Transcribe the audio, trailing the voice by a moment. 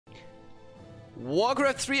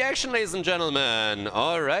WarCraft 3 action, ladies and gentlemen.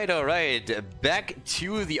 Alright. Back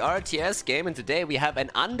to the RTS game, and today we have an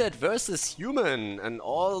undead versus human. And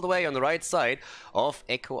all the way on the right side of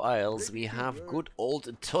Echo Isles, we have good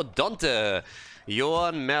old ToD.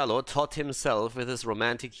 Johan Merlo, ToD himself, with his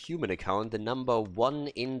romantic human account, the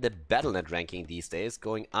 #1 in the BattleNet ranking these days,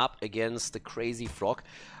 going up against the crazy frog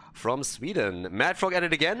from Sweden. MadFrog at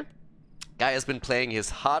it again. Guy has been playing his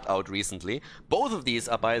heart out recently. Both of these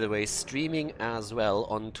are, by the way, streaming as well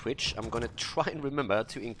on Twitch. I'm gonna try and remember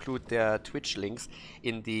to include their Twitch links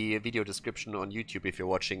in the video description on YouTube if you're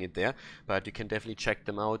watching it there. But you can definitely check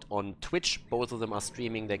them out on Twitch. Both of them are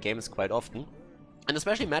streaming their games quite often. And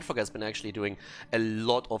especially MadFrog has been actually doing a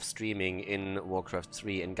lot of streaming in WarCraft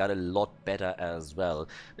 3 and got a lot better as well.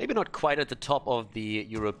 Maybe not quite at the top of the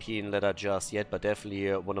European ladder just yet, but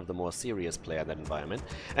definitely one of the more serious players in that environment.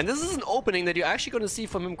 And this is an opening that you're actually going to see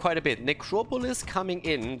from him quite a bit. Necropolis coming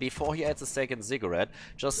in before he adds a second ziggurat,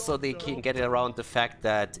 just so they can get around the fact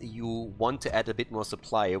that you want to add a bit more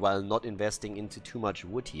supply while not investing into too much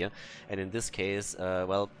wood here. And in this case,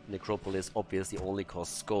 well, Necropolis obviously only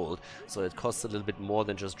costs gold, so it costs a little bit more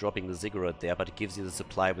than just dropping the ziggurat there, but it gives you the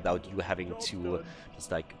supply without you having to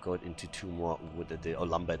just like go into two more wood or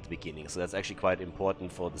lumber at the beginning. So that's actually quite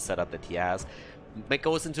important for the setup that he has. It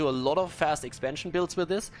goes into a lot of fast expansion builds with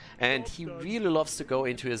this, and he really loves to go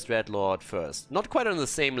into his Dreadlord first. Not quite on the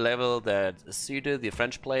same level that ToD, the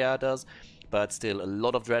French player, does, but still a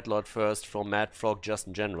lot of Dreadlord first from MadFrog just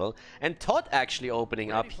in general. And ToD actually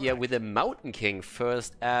opening up here with a Mountain King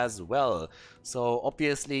first as well. So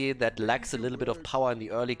obviously that lacks a little bit of power in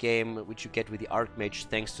the early game, which you get with the Archmage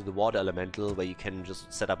thanks to the Water Elemental, where you can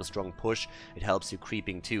just set up a strong push. It helps you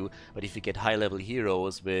creeping too. But if you get high level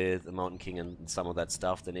heroes with a Mountain King and some of that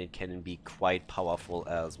stuff, then it can be quite powerful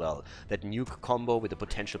as well. That nuke combo with a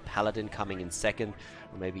potential Paladin coming in second,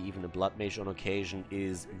 or maybe even a Blood Mage on occasion,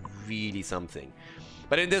 is really something.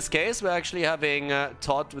 But in this case, we're actually having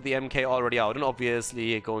ToD with the MK already out, and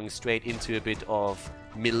obviously going straight into a bit of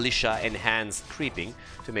militia-enhanced creeping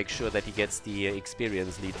to make sure that he gets the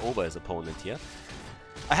experience lead over his opponent here.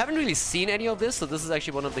 I haven't really seen any of this, so this is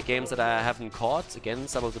actually one of the games that I haven't caught. Again,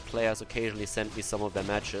 some of the players occasionally send me some of their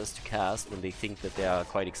matches to cast when they think that they are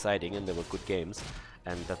quite exciting and they were good games.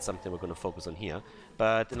 And that's something we're going to focus on here.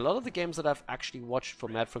 But in a lot of the games that I've actually watched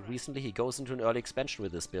from MadFrog recently, he goes into an early expansion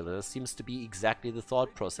with this build. And it seems to be exactly the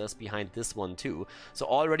thought process behind this one too. So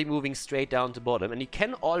already moving straight down to bottom. And you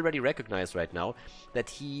can already recognize right now that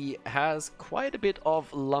he has quite a bit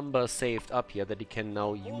of lumber saved up here that he can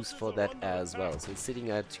now use for that as well. So he's sitting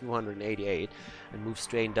at 288 and moves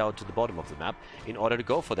straight down to the bottom of the map in order to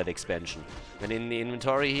go for that expansion. And in the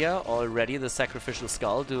inventory here, already the Sacrificial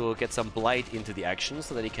Skull to get some blight into the action,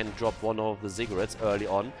 so that he can drop one of the ziggurats early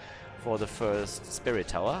on for the first Spirit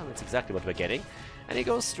Tower. That's exactly what we're getting. And he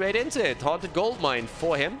goes straight into it. Haunted Gold Mine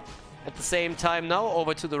for him. At the same time now,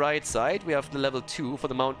 over to the right side, we have the level 2 for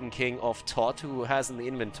the Mountain King of ToD, who has in the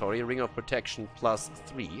inventory a Ring of Protection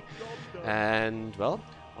 +3. And, well,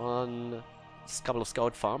 on a couple of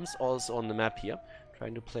scout farms also on the map here.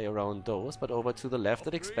 Trying to play around those, but over to the left,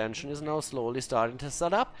 that expansion is now slowly starting to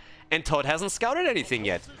set up, and ToD hasn't scouted anything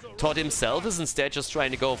yet. ToD himself is instead just trying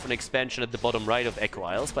to go for an expansion at the bottom right of Echo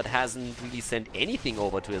Isles, but hasn't really sent anything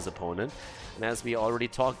over to his opponent. And as we already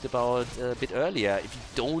talked about a bit earlier, if you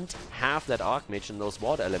don't have that Archmage and those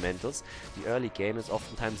Water Elementals, the early game is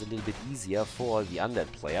oftentimes a little bit easier for the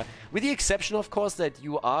Undead player. With the exception, of course, that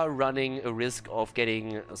you are running a risk of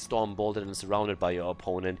getting Storm Bolted and surrounded by your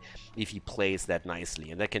opponent if he plays that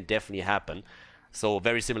nicely, and that can definitely happen. So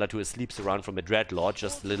very similar to a Sleep Surround from a Dreadlord,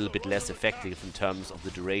 just a little bit less effective in terms of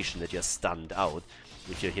the duration that you're stunned out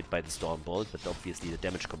if you're hit by the Storm Bolt, but obviously the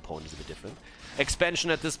damage component is a bit different. Expansion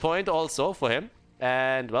at this point also for him.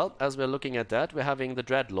 And, well, as we're looking at that, we're having the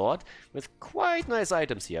Dreadlord with quite nice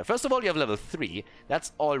items here. First of all, you have level 3.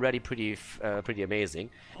 That's already pretty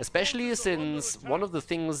amazing. Especially since one of the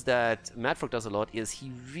things that MadFrog does a lot is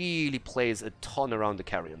he really plays a ton around the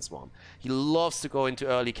Carrion Swarm. He loves to go into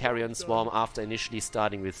early Carrion Swarm after initially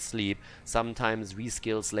starting with Sleep. Sometimes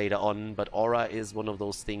reskills later on, but Aura is one of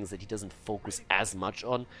those things that he doesn't focus as much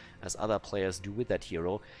on as other players do with that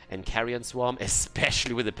hero. And Carrion Swarm,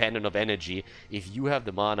 especially with the Pendant of Energy, if you have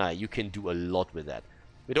the mana, you can do a lot with that.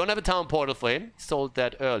 We don't have a town portal for him. He sold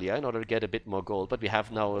that earlier in order to get a bit more gold, but we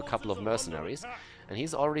have now a couple of mercenaries. And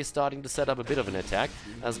he's already starting to set up a bit of an attack,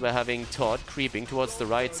 as we're having ToD creeping towards the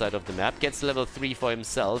right side of the map. Gets level 3 for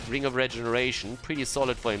himself. Ring of Regeneration, pretty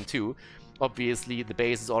solid for him too. Obviously, the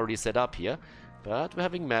base is already set up here. But we're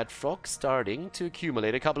having MadFrog starting to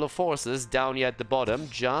accumulate a couple of forces down here at the bottom,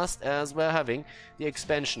 just as we're having the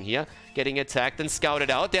expansion here, getting attacked and scouted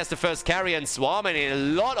out. There's the first Carrion Swarm, and a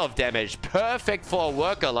lot of damage. Perfect for a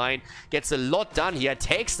worker line. Gets a lot done here,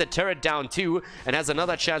 takes the turret down too, and has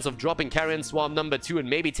another chance of dropping Carrion Swarm number 2 and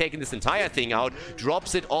maybe taking this entire thing out.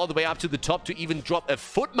 Drops it all the way up to the top to even drop a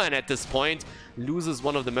footman at this point. Loses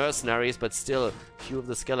one of the mercenaries, but still, a few of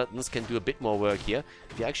the skeletons can do a bit more work here.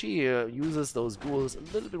 If he actually uses those ghouls a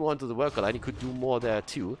little bit more into the worker line, he could do more there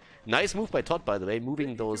too. Nice move by ToD, by the way,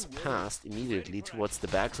 moving those past immediately towards the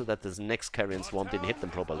back so that this next Carrion Swarm didn't hit them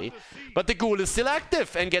properly. But the ghoul is still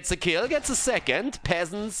active and gets a kill, gets a second.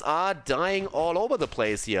 Peasants are dying all over the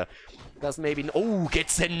place here. Does maybe... Oh,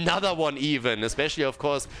 gets another one even, especially, of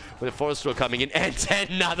course, with the Forest Row coming in. And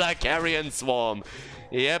another Carrion Swarm.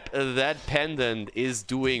 Yep, that pendant is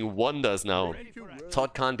doing wonders now.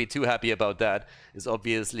 ToD can't be too happy about that. Is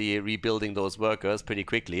obviously rebuilding those workers pretty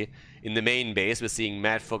quickly. In the main base, we're seeing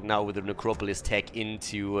MadFrog now with the Necropolis tech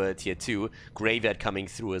into tier 2. Graveyard coming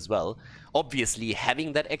through as well. Obviously,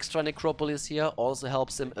 having that extra Necropolis here also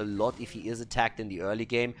helps him a lot if he is attacked in the early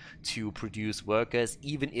game to produce workers,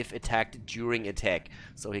 even if attacked during attack.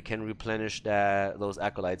 So he can replenish those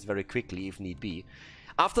Acolytes very quickly if need be.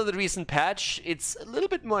 After the recent patch, it's a little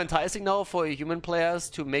bit more enticing now for human players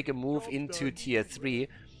to make a move into tier 3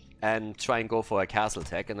 and try and go for a castle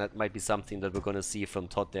tech, and that might be something that we're going to see from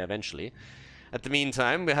ToD there eventually. At the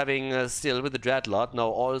meantime, we're having still with the Dreadlord now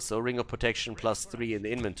also Ring of Protection +3 in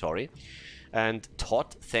the inventory. And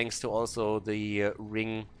ToD, thanks to also the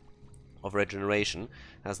Ring of Regeneration,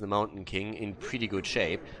 has the Mountain King in pretty good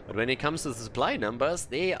shape. But when it comes to the supply numbers,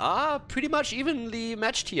 they are pretty much evenly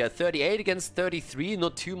matched here. 38 against 33,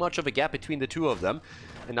 not too much of a gap between the two of them.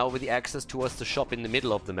 And now with the access towards the shop in the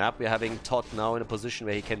middle of the map, we're having ToD now in a position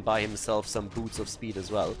where he can buy himself some boots of speed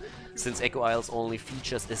as well. Since Echo Isles only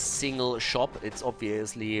features a single shop, it's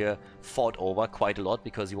obviously fought over quite a lot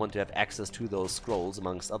because you want to have access to those scrolls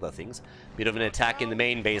amongst other things. Bit of an attack in the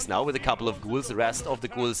main base now with a couple of ghouls. The rest of the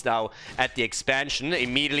ghouls now at the expansion.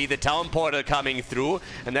 Immediately the town portal coming through,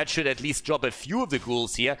 and that should at least drop a few of the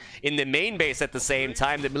ghouls here. In the main base at the same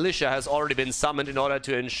time, the militia has already been summoned in order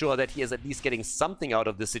to ensure that he is at least getting something out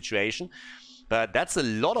of this situation. But that's a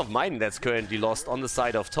lot of mining that's currently lost on the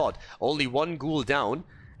side of ToD. Only one ghoul down.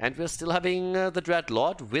 And we're still having the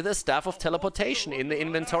Dreadlord with a Staff of Teleportation in the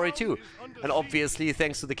inventory too. And obviously,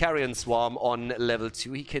 thanks to the Carrion Swarm on level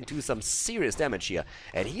 2, he can do some serious damage here.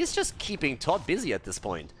 And he's just keeping ToD busy at this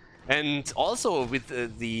point. And also with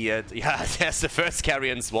yeah, there's the first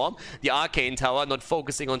Carrion Swarm. The Arcane Tower not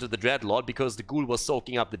focusing onto the Dreadlord because the ghoul was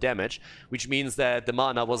soaking up the damage, which means that the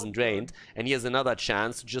mana wasn't drained. And he has another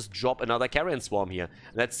chance to just drop another Carrion Swarm here.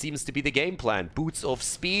 And that seems to be the game plan. Boots of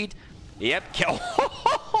speed. Yep,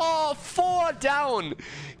 4 down.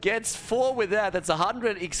 Gets 4 with that. That's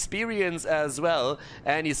 100 experience as well.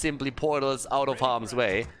 And he simply portals out of harm's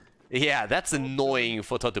way. Yeah, that's annoying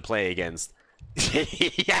for ToD to play against.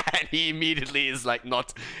 Yeah, and he immediately is like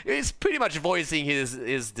not... He's pretty much voicing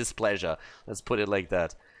his displeasure. Let's put it like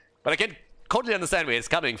that. But I can totally understand where it's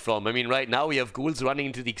coming from. I mean, right now we have ghouls running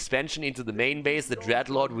into the expansion, into the main base, the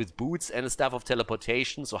Dreadlord with boots and a Staff of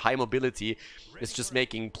Teleportation, so high mobility is just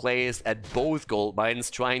making plays at both gold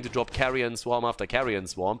mines, trying to drop Carrion Swarm after Carrion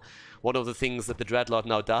Swarm. One of the things that the Dreadlord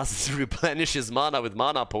now does is replenish his mana with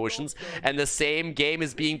mana potions, and the same game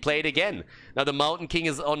is being played again. Now the Mountain King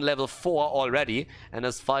is on level 4 already, and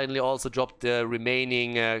has finally also dropped the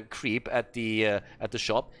remaining creep at the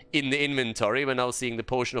shop in the inventory. We're now seeing the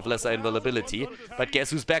Potion of Lesser Invulnerability, but guess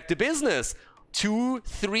who's back to business?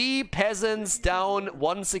 3 peasants down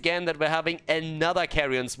once again, that we're having another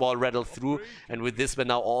Carrion Swarm rattle through, and with this we're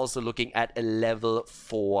now also looking at a level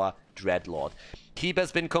 4 Dreadlord. Keep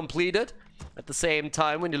has been completed. At the same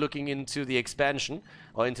time, when you're looking into the expansion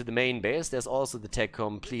or into the main base, there's also the tech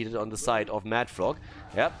completed on the side of MadFrog.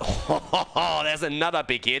 Yep. Oh, there's another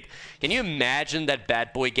big hit. Can you imagine that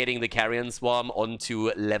bad boy getting the Carrion Swarm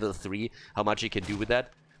onto level 3? How much he can do with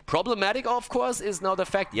that? Problematic, of course, is now the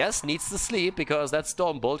fact, yes, needs to sleep, because that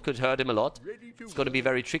Stormbolt could hurt him a lot. It's going to be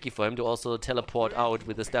very tricky for him to also teleport out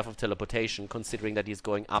with the Staff of Teleportation, considering that he's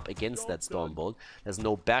going up against that Stormbolt. There's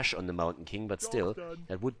no bash on the Mountain King, but still,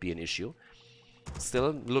 that would be an issue.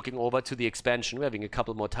 Still, looking over to the expansion, we're having a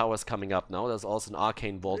couple more towers coming up now. There's also an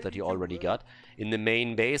Arcane Vault that he already got. In the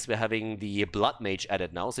main base, we're having the Blood Mage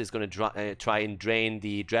added now, so he's going to try and drain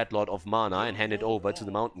the Dreadlord of mana and hand it over to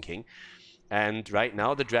the Mountain King. And right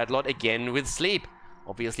now, the Dreadlord again with sleep.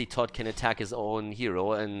 Obviously, ToD can attack his own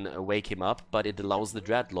hero and wake him up, but it allows the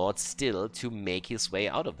Dreadlord still to make his way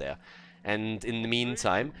out of there. And in the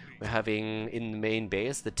meantime, we're having in the main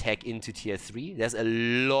base the tech into tier 3. There's a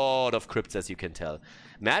lot of crypts, as you can tell.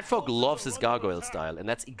 MadFrog loves his gargoyle style, and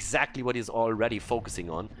that's exactly what he's already focusing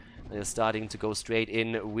on. And he's starting to go straight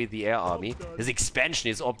in with the air army. His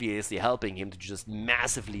expansion is obviously helping him to just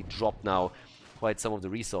massively drop now quite some of the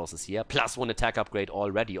resources here. Plus 1 attack upgrade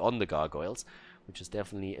already on the gargoyles, which is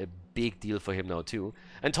definitely a big deal for him now too.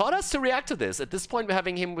 And ToD has to react to this. At this point, we're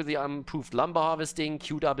having him with the improved lumber harvesting.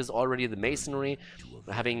 Queued up is already the masonry.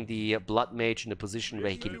 We're having the blood mage in a position where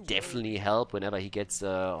he can definitely help whenever he gets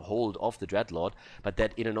a hold of the Dreadlord. But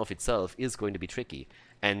that in and of itself is going to be tricky.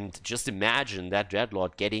 And just imagine that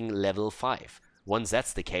Dreadlord getting level 5. Once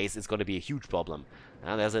that's the case, it's going to be a huge problem.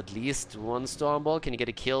 There's at least 1 Stormball. Can you get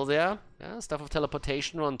a kill there? Stuff of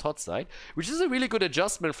teleportation on ToD's side, which is a really good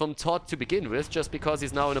adjustment from ToD to begin with, just because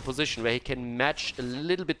he's now in a position where he can match a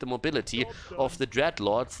little bit the mobility of the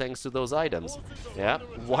Dreadlord thanks to those items. Yeah,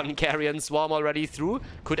 1 Carrion Swarm already through.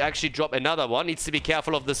 Could actually drop another one. Needs to be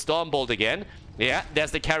careful of the Stormbolt again. Yeah,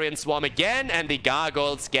 there's the Carrion Swarm again, and the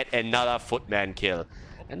Gargoyles get another Footman kill.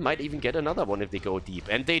 And might even get another one if they go deep.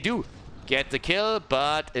 And they do get the kill,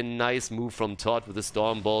 but a nice move from ToD with the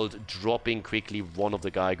Stormbolt dropping quickly one of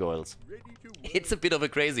the Gargoyles. It's a bit of a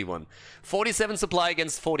crazy one. 47 supply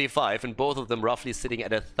against 45, and both of them roughly sitting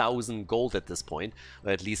at 1,000 gold at this point,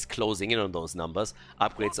 or at least closing in on those numbers.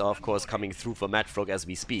 Upgrades are, of course, coming through for MadFrog as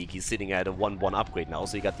we speak. He's sitting at a 1-1 upgrade now,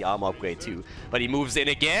 so he got the armor upgrade too. But he moves in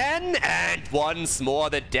again, and once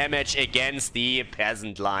more the damage against the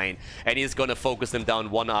peasant line. And he's gonna focus them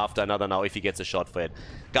down one after another now if he gets a shot for it.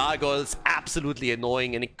 Gargoyles, absolutely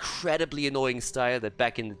annoying, an incredibly annoying style that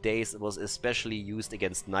back in the days was especially used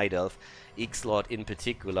against Night Elf. Xlord in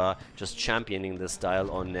particular, just championing this style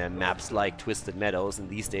on maps like Twisted Meadows, and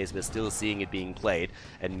these days we're still seeing it being played,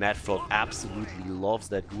 and MadFrog absolutely loves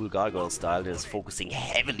that Ghoul Gargoyle style and is focusing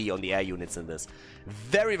heavily on the air units in this.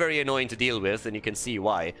 Very, very annoying to deal with, and you can see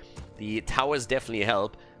why. The towers definitely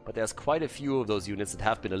help, but there's quite a few of those units that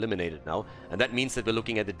have been eliminated now, and that means that we're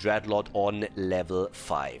looking at the Dreadlord on level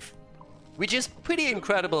 5. Which is pretty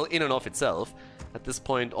incredible in and of itself, at this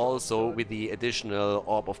point also with the additional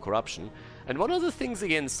Orb of Corruption. And one of the things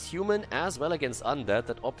against human as well against undead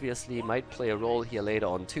that obviously might play a role here later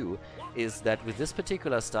on too, is that with this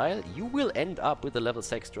particular style, you will end up with a level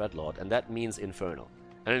 6 Dreadlord, and that means Infernal.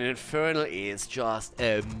 And an Infernal is just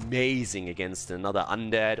amazing against another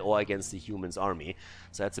undead or against the human's army,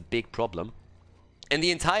 so that's a big problem. And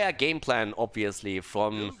the entire game plan, obviously,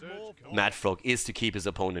 from MadFrog is to keep his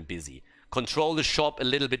opponent busy. Control the shop a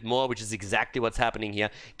little bit more, which is exactly what's happening here.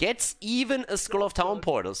 Gets even a Scroll of Town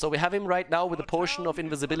Portal. So we have him right now with a potion of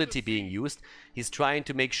invisibility being used. He's trying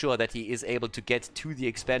to make sure that he is able to get to the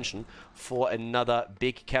expansion for another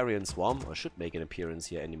big Carrion Swarm, or should make an appearance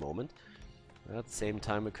here any moment. At the same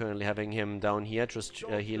time, we're currently having him down here, just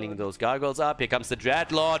healing those gargoyles up. Here comes the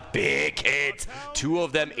Dreadlord. Big hit! 2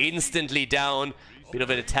 of them instantly down. Bit of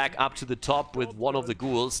an attack up to the top with one of the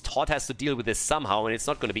ghouls. ToD has to deal with this somehow, and it's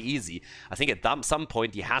not going to be easy. I think at some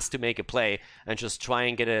point he has to make a play and just try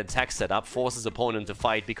and get an attack set up, force his opponent to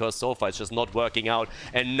fight, because so far it's just not working out.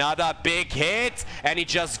 Another big hit, and he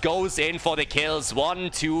just goes in for the kills.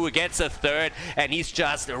 1, 2, gets a third, and he's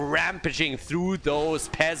just rampaging through those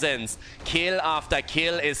peasants. Kill after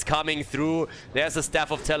kill is coming through. There's a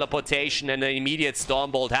Staff of Teleportation, and an immediate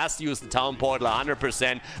Stormbolt. Has to use the Town Portal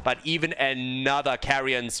 100%, but even another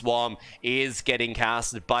Carrion Swarm is getting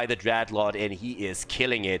casted by the Dreadlord, and he is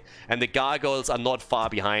killing it. And the Gargoyles are not far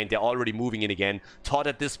behind. They're already moving in again. ToD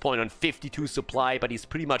at this point on 52 supply, but he's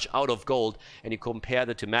pretty much out of gold. And you compare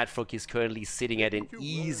that to MadFrog, he's currently sitting at an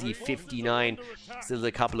easy 59. Still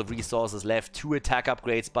a couple of resources left. 2 attack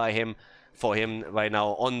upgrades for him right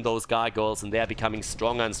now on those gargoyles, and they're becoming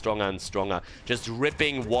stronger and stronger and stronger. Just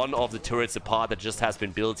ripping one of the turrets apart that just has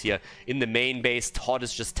been built here in the main base. ToD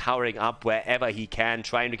is just towering up wherever he can,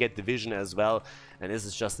 trying to get the vision as well. And this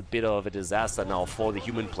is just a bit of a disaster now for the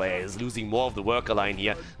human player. He's losing more of the worker line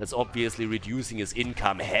here. That's obviously reducing his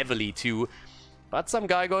income heavily too. But some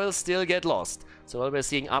gargoyles still get lost. So while we're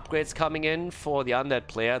seeing upgrades coming in for the undead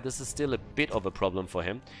player, this is still a bit of a problem for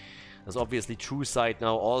him. There's obviously True Sight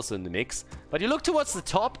now also in the mix. But you look towards the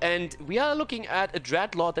top, and we are looking at a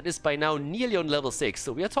Dreadlord that is by now nearly on level 6.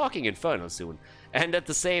 So we are talking Infernal soon. And at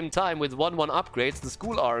the same time, with 1-1 upgrades, the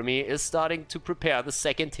School Army is starting to prepare the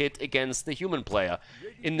second hit against the human player.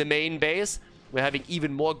 In the main base, we're having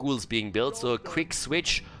even more ghouls being built, so a quick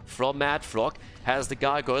switch from MadFrog. Has the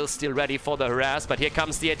gargoyle still ready for the harass, but here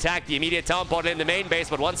comes the attack. The immediate town portal in the main base,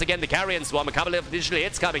 but once again the carrion swarm. A couple of additional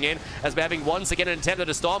hits coming in as we're having once again an attempt at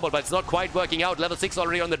a storm bolt, but it's not quite working out. Level 6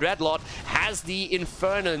 already on the Dreadlord. Has the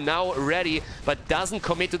Infernal now ready, but doesn't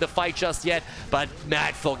commit to the fight just yet. But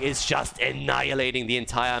MadFrog is just annihilating the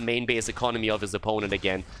entire main base economy of his opponent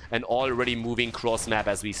again, and already moving cross map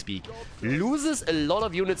as we speak. Loses a lot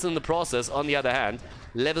of units in the process. On the other hand,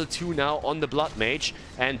 level 2 now on the Blood Mage,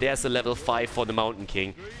 and there's a level 5 for the Mountain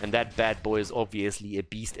King, and that bad boy is obviously a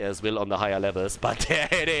beast as well on the higher levels. But there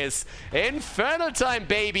it is, Infernal time,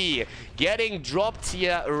 baby, getting dropped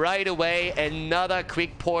here right away. Another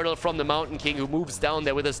quick portal from the Mountain King, who moves down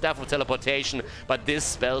there with a Staff of Teleportation, but this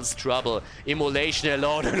spells trouble. Immolation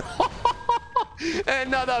alone.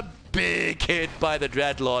 Another big hit by the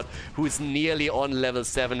Dreadlord, who's nearly on level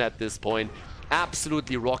 7 at this point.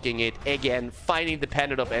 Absolutely rocking it. Again, finding the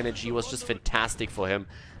Pendant of Energy was just fantastic for him.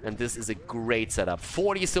 And this is a great setup.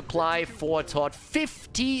 40 supply for ToD.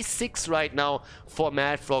 56 right now for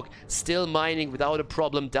MadFrog. Still mining without a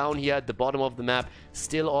problem down here at the bottom of the map.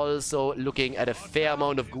 Still also looking at a fair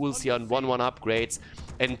amount of ghouls here on 1-1 upgrades.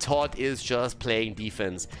 And ToD is just playing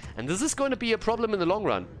defense. And this is going to be a problem in the long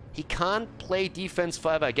run. He can't play defense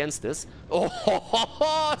forever against this. Oh,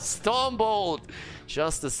 Stormbolt!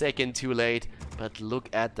 Just a second too late. But look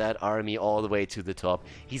at that army all the way to the top.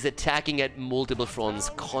 He's attacking at multiple fronts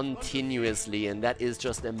continuously, and that is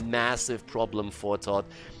just a massive problem for ToD.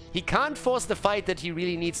 He can't force the fight that he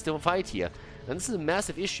really needs to fight here. And this is a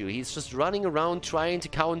massive issue. He's just running around trying to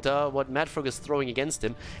counter what MadFrog is throwing against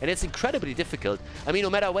him. And it's incredibly difficult. I mean,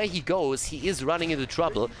 no matter where he goes, he is running into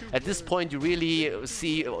trouble. At this point, you really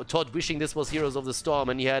see ToD wishing this was Heroes of the Storm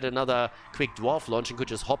and he had another quick Dwarf launch and could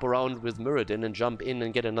just hop around with Mirrodin and jump in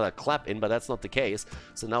and get another clap in, but that's not the case.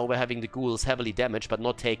 So now we're having the ghouls heavily damaged but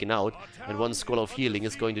not taken out. And one Scroll of Healing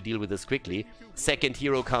is going to deal with this quickly. Second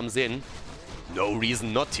hero comes in. No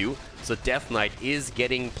reason not to. So Death Knight is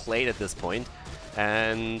getting played at this point.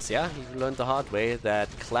 And yeah, he learned the hard way that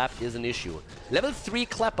clap is an issue. Level 3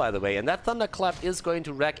 clap, by the way, and that thunderclap is going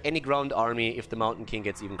to wreck any ground army if the Mountain King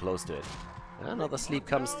gets even close to it. Another sleep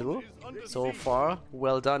comes through. So far,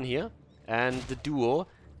 well done here. And the duo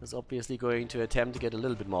is obviously going to attempt to get a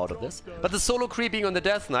little bit more out of this. But the solo creeping on the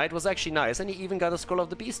Death Knight was actually nice, and he even got a Scroll of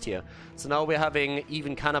the Beast here. So now we're having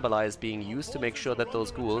even Cannibalize being used to make sure that those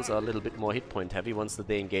ghouls are a little bit more hit point heavy once that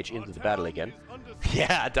they engage into the battle again.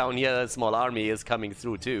 Yeah, down here a small army is coming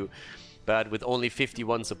through too. But with only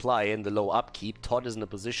 51 supply and the low upkeep, ToD is in a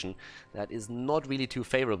position that is not really too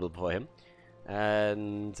favorable for him.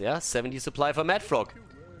 And yeah, 70 supply for MadFrog.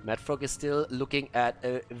 MadFrog is still looking at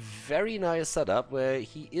a very nice setup where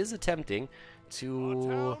he is attempting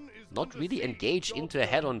to not really engage into a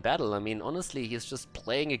head-on battle. I mean, honestly, he's just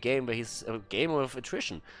playing a game where he's a game of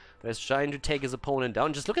attrition. Where he's trying to take his opponent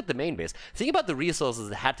down. Just look at the main base. Think about the resources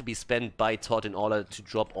that had to be spent by ToD in order to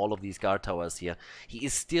drop all of these guard towers here. He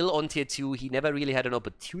is still on tier 2. He never really had an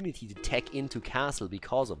opportunity to tech into castle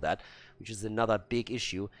because of that, which is another big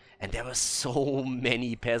issue. And there were so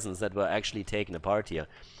many peasants that were actually taken apart here.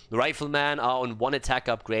 The riflemen are on 1 attack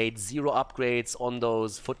upgrade, 0 upgrades on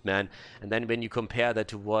those footmen. And then when you compare that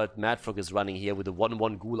to what MadFrog is running here with a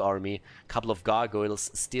 1-1 ghoul army, couple of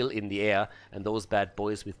gargoyles still in the air, and those bad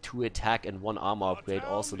boys with 2 attack and 1 armor upgrade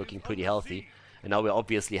also looking pretty healthy. And now we're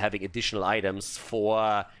obviously having additional items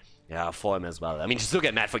for him as well. I mean, just look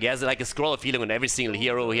at MadFrog. He has like a Scroll of Healing on every single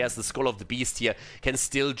hero. He has the Scroll of the Beast here. Can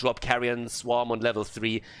still drop Carrion Swarm on level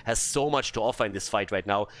 3. Has so much to offer in this fight right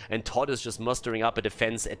now. And ToD is just mustering up a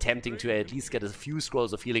defense, attempting to at least get a few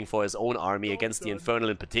Scrolls of Healing for his own army against the Infernal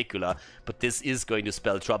in particular. But this is going to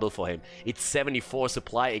spell trouble for him. It's 74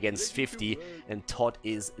 supply against 50. And ToD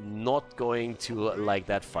is not going to like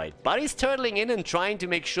that fight. But he's turtling in and trying to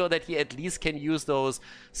make sure that he at least can use those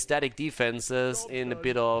static defenses in a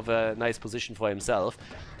bit of nice position for himself.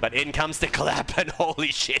 But in comes the clap, and holy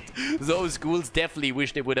shit, those ghouls definitely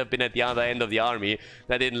wish they would have been at the other end of the army.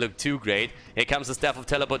 That didn't look too great. Here comes the Staff of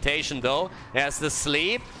Teleportation though. There's the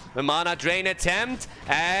sleep, the mana drain attempt,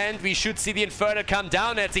 and we should see the Inferno come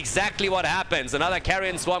down. That's exactly what happens. Another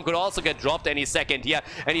Carrion Swarm could also get dropped any second here,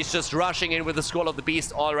 and he's just rushing in with the Scroll of the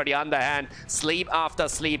Beast already underhand. Sleep after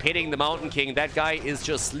sleep, hitting the Mountain King. That guy is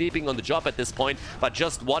just sleeping on the job at this point, but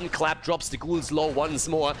just one clap drops the ghouls low once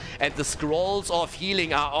more, and the Scrolls of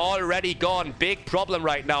Healing are already gone. Big problem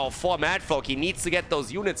right now for MadFrog. He needs to get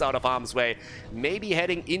those units out of harm's way. Maybe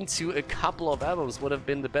heading into a couple of albums would have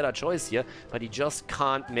been the better choice here, but he just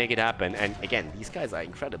can't make it happen. And again, these guys are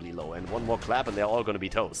incredibly low, and one more clap and they're all going to be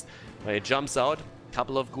toast. When it jumps out, a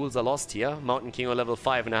couple of ghouls are lost here. Mountain King on level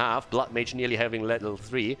 5.5, Blood Mage nearly having level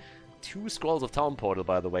 3. 2 scrolls of Town Portal,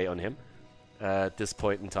 by the way, on him at this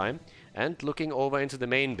point in time. And looking over into the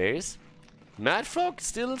main base, MadFrog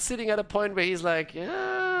still sitting at a point where he's like,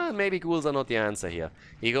 yeah, maybe ghouls are not the answer here.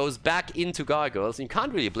 He goes back into gargoyles, and you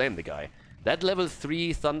can't really blame the guy. That level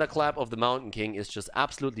 3 Thunderclap of the Mountain King is just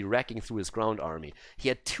absolutely wrecking through his ground army. He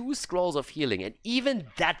had 2 scrolls of healing, and even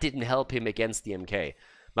that didn't help him against the MK.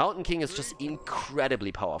 Mountain King is just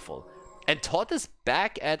incredibly powerful. And ToD is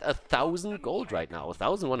back at 1,000 gold right now,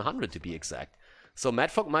 1,100 to be exact. So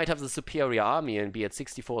MadFrog might have the superior army and be at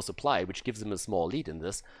 64 supply, which gives him a small lead in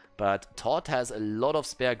this. But ToD has a lot of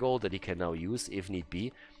spare gold that he can now use, if need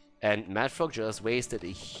be. And MadFrog just wasted a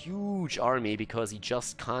huge army because he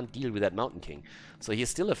just can't deal with that Mountain King. So he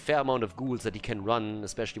has still a fair amount of ghouls that he can run,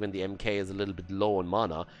 especially when the MK is a little bit low on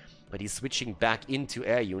mana. But he's switching back into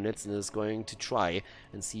air units and is going to try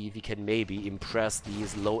and see if he can maybe impress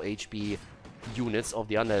these low HP units of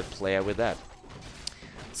the Undead player with that.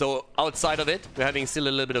 So outside of it, we're having still a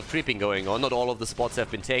little bit of creeping going on. Not all of the spots have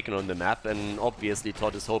been taken on the map, and obviously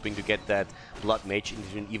ToD is hoping to get that Blood Mage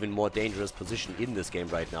into an even more dangerous position in this game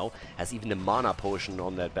right now. Has even a mana potion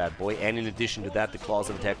on that bad boy, and in addition to that, the Claws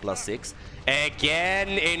of Attack +6. Again,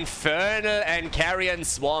 Infernal and Carrion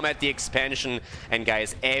Swarm at the expansion. And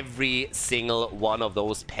guys, every single one of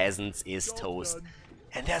those peasants is toast.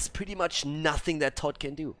 And there's pretty much nothing that ToD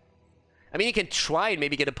can do. I mean, you can try and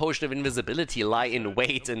maybe get a potion of invisibility, lie in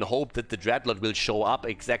wait, and hope that the Dreadlord will show up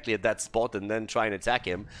exactly at that spot and then try and attack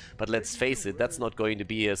him. But let's face it, that's not going to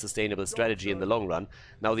be a sustainable strategy in the long run.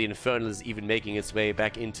 Now the Infernal is even making its way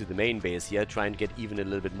back into the main base here, trying to get even a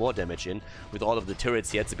little bit more damage in. With all of the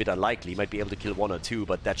turrets here, it's a bit unlikely. Might be able to kill 1 or 2,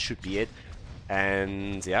 but that should be it.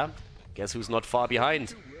 And yeah, guess who's not far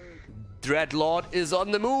behind? Dreadlord is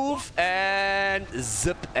on the move, and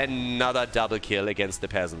zip, another double kill against the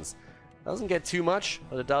peasants. Doesn't get too much,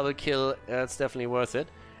 but a double kill, it's definitely worth it.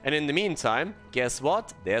 And in the meantime, guess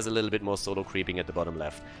what? There's a little bit more solo creeping at the bottom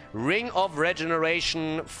left. Ring of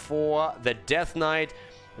Regeneration for the Death Knight.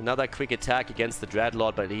 Another quick attack against the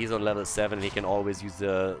Dreadlord, but he's on level 7. He can always use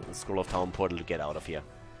the Scroll of Town Portal to get out of here.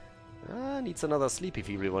 Needs another sleep if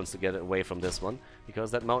he really wants to get away from this one,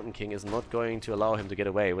 because that Mountain King is not going to allow him to get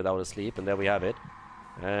away without a sleep, and there we have it.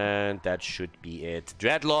 And that should be it.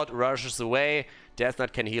 Dreadlord rushes away. Death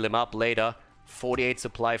Knight can heal him up later. 48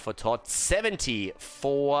 supply for ToD, 70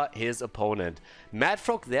 for his opponent.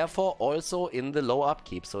 MadFrog therefore also in the low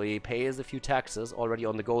upkeep, so he pays a few taxes already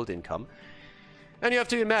on the gold income. And you have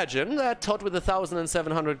to imagine that ToD with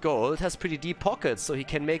 1,700 gold has pretty deep pockets, so he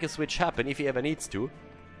can make a switch happen if he ever needs to.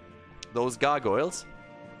 Those gargoyles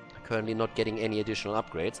are currently not getting any additional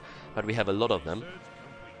upgrades, but we have a lot of them.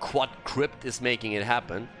 Quad Crypt is making it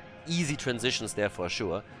happen. Easy transitions there for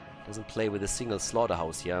sure. Doesn't play with a single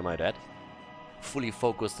slaughterhouse here, I might add. Fully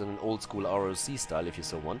focused on an old school ROC style if you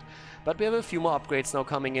so want. But we have a few more upgrades now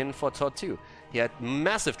coming in for ToD too. He had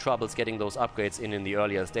massive troubles getting those upgrades in the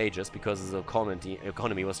earlier stages because his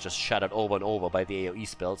economy was just shattered over and over by the AoE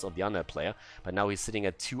spells of the Undead player. But now he's sitting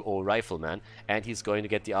at 2-0 Rifleman, and he's going to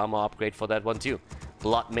get the armor upgrade for that one too.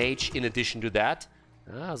 Blood Mage in addition to that.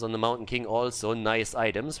 So on the Mountain King also nice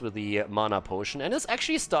items with the mana potion, and is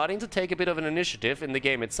actually starting to take a bit of an initiative in the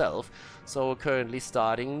game itself. So currently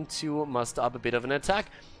starting to muster up a bit of an attack.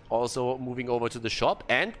 Also moving over to the shop,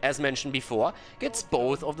 and as mentioned before, gets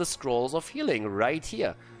both of the scrolls of healing right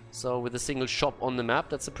here. So with a single shop on the map,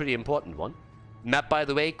 that's a pretty important one. Map, by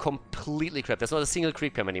the way, completely crap. There's not a single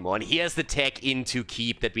creep cam anymore, and here's the tech into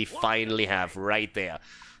keep that we finally have right there.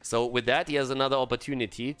 So with that, he has another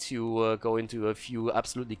opportunity to go into a few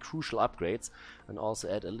absolutely crucial upgrades and also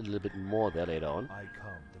add a little bit more there later on.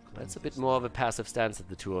 That's a bit more of a passive stance that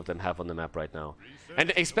the two of them have on the map right now.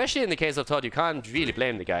 And especially in the case of ToD, you can't really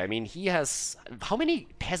blame the guy. I mean, he has... How many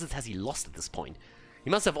peasants has he lost at this point? He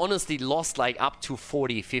must have honestly lost like up to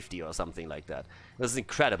 40, 50 or something like that. This is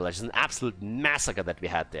incredible. It's an absolute massacre that we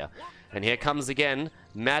had there. And here comes again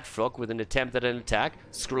MadFrog with an attempt at an attack.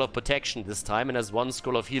 Scroll of Protection this time, and has 1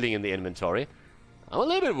 Scroll of Healing in the inventory. I'm a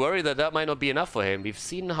little bit worried that that might not be enough for him. We've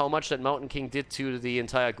seen how much that Mountain King did to the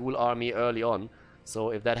entire ghoul army early on. So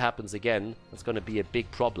if that happens again, that's going to be a big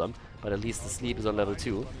problem. But at least the sleep is on level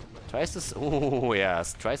 2. Tries to... Oh,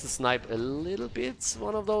 yes. Tries to snipe a little bit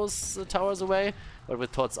one of those towers away. But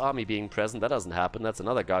with ToD's army being present, that doesn't happen. That's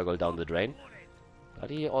another gargoyle down the drain. But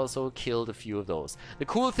he also killed a few of those. The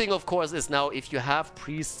cool thing, of course, is now if you have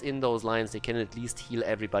priests in those lines, they can at least heal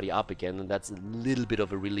everybody up again. And that's a little bit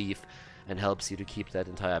of a relief and helps you to keep that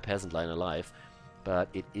entire peasant line alive. But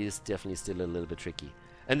it is definitely still a little bit tricky.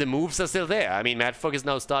 And the moves are still there. I mean, MadFrog is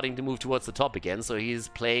now starting to move towards the top again, so he's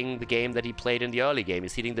playing the game that he played in the early game.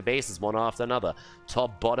 He's hitting the bases one after another.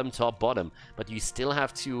 Top, bottom, top, bottom. But you still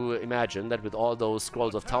have to imagine that with all those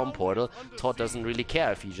scrolls of Town Portal, ToD doesn't really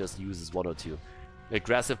care if he just uses one or two.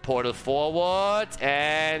 Aggressive portal forward,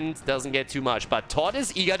 and doesn't get too much. But ToD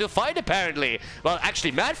is eager to fight, apparently. Well,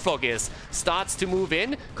 actually, MadFrog is. Starts to move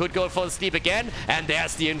in, could go for the sleep again, and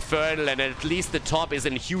there's the Infernal, and at least the top is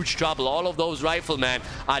in huge trouble. All of those riflemen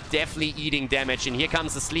are definitely eating damage, and here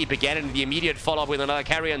comes the sleep again, and the immediate follow-up with another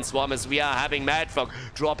Carrion Swarm, as we are having MadFrog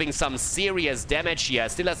dropping some serious damage here.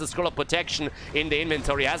 Still has the Scroll of Protection in the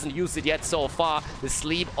inventory, hasn't used it yet so far. The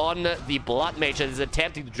sleep on the Blood Mage that is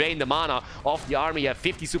attempting to drain the mana of the army.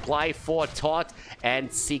 50 supply for ToD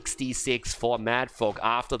and 66 for MadFrog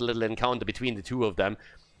after the little encounter between the two of them.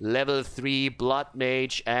 Level 3 Blood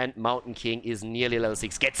Mage and Mountain King is nearly level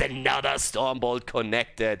 6. Gets another Stormbolt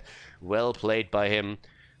connected. Well played by him.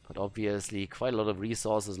 But obviously quite a lot of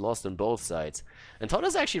resources lost on both sides. And ToD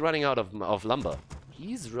is actually running out of lumber.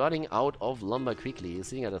 He's running out of lumber quickly. He's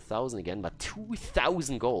sitting at 1,000 again, but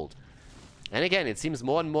 2,000 gold. And again, it seems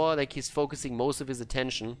more and more like he's focusing most of his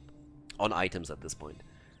attention on items at this point.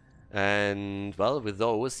 And, well, with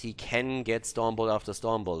those, he can get Stormbolt after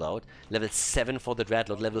Stormbolt out. Level 7 for the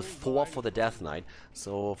Dreadlord, level 4 for the Death Knight.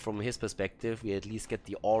 So, from his perspective, we at least get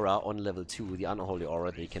the aura on level 2, the Unholy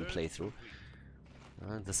Aura that he can play through.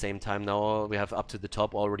 At the same time now, we have up to the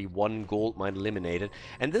top already 1 gold mine eliminated.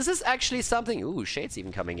 And this is actually something... Ooh, Shade's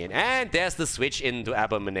even coming in. And there's the switch into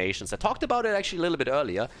Abominations. I talked about it actually a little bit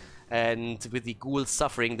earlier. And with the ghouls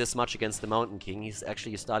suffering this much against the Mountain King, he's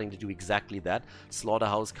actually starting to do exactly that.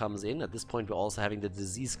 Slaughterhouse comes in. At this point, we're also having the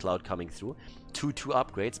Disease Cloud coming through. 2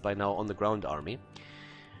 upgrades by now on the ground army.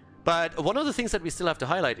 But one of the things that we still have to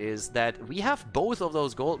highlight is that we have both of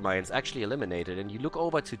those gold mines actually eliminated. And you look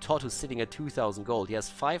over to ToD, who's sitting at 2,000 gold. He has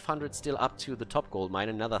 500 still up to the top gold mine,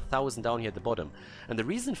 another 1,000 down here at the bottom. And the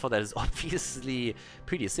reason for that is obviously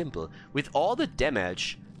pretty simple. With all the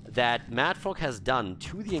damage that MadFrog has done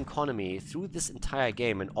to the economy through this entire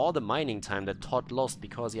game, and all the mining time that ToD lost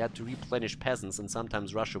because he had to replenish peasants and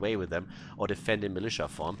sometimes rush away with them or defend in militia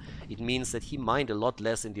form, it means that he mined a lot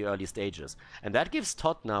less in the early stages. And that gives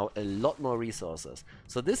ToD now a lot more resources.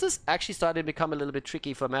 So this is actually starting to become a little bit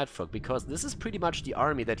tricky for MadFrog, because this is pretty much the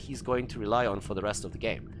army that he's going to rely on for the rest of the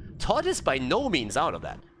game. ToD is by no means out of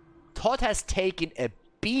that. ToD has taken a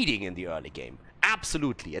beating in the early game.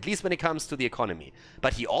 Absolutely, at least when it comes to the economy.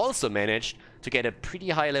 But he also managed to get a pretty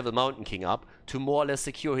high level Mountain King up to more or less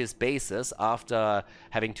secure his bases after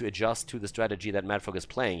having to adjust to the strategy that MadFrog is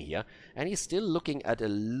playing here. And he's still looking at a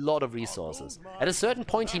lot of resources. At a certain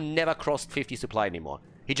point, he never crossed 50 supply anymore.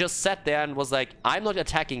 He just sat there and was like, I'm not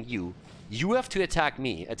attacking you. You have to attack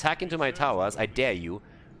me. Attack into my towers, I dare you.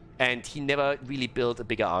 And he never really built a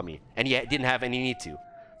bigger army. And he didn't have any need to.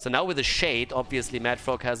 So now with the Shade, obviously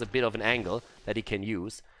MadFrog has a bit of an angle that he can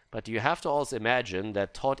use. But you have to also imagine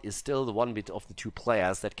that ToD is still the one bit of the two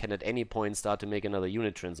players that can at any point start to make another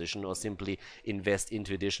unit transition or simply invest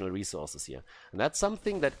into additional resources here. And that's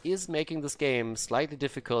something that is making this game slightly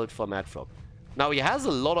difficult for MadFrog. Now he has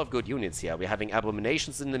a lot of good units here. We're having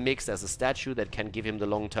Abominations in the mix as a statue that can give him the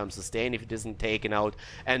long-term sustain if it isn't taken out.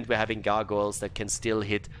 And we're having Gargoyles that can still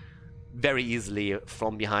hit very easily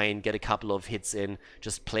from behind, get a couple of hits in,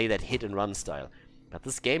 just play that hit and run style. But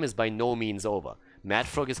this game is by no means over.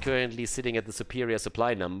 MadFrog is currently sitting at the superior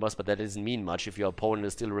supply numbers, but that doesn't mean much if your opponent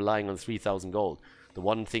is still relying on 3,000 gold. The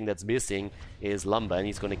one thing that's missing is lumber, and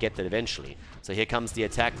he's going to get that eventually. So here comes the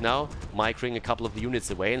attack now, microing a couple of the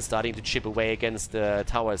units away and starting to chip away against the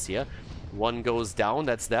towers here. One goes down,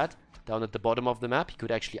 that's that. Down at the bottom of the map, he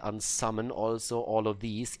could actually unsummon also all of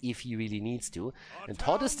these if he really needs to. And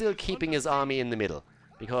ToD is still keeping his army in the middle,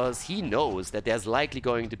 because he knows that there's likely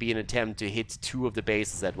going to be an attempt to hit 2 of the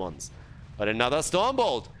bases at once. But another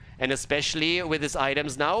Stormbolt! And especially with his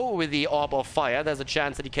items now, with the Orb of Fire, there's a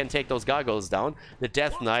chance that he can take those gargoyles down. The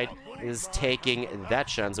Death Knight is taking that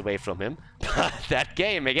chance away from him. But that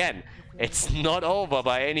game, again, it's not over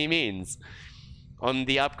by any means. On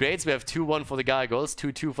the upgrades, we have 2-1 for the Gargoyles,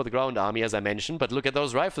 2-2 for the ground army, as I mentioned. But look at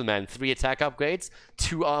those riflemen. 3 attack upgrades,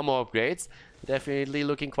 2 armor upgrades. Definitely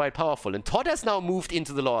looking quite powerful. And ToD has now moved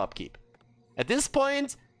into the lore upkeep. At this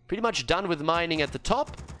point, pretty much done with mining at the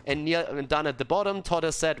top and done at the bottom. ToD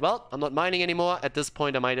has said, well, I'm not mining anymore. At this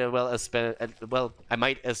point, I might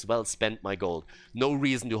as well spend my gold. No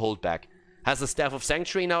reason to hold back. Has the Staff of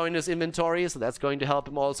Sanctuary now in his inventory, so that's going to help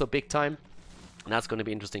him also big time. And that's going to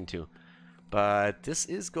be interesting too. But this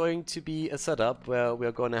is going to be a setup where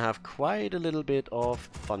we're going to have quite a little bit of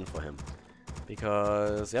fun for him.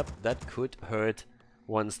 Because, yep, that could hurt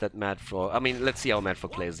once that MadFrog... I mean, let's see how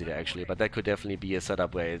MadFrog plays it actually, but that could definitely be a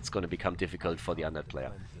setup where it's going to become difficult for the Undead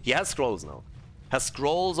player. He has scrolls now. Has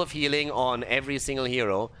scrolls of healing on every single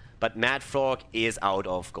hero, but MadFrog is out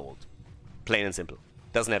of gold. Plain and simple.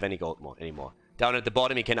 Doesn't have any gold anymore. Down at the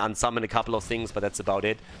bottom he can unsummon a couple of things, but that's about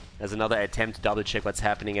it. There's another attempt to double check what's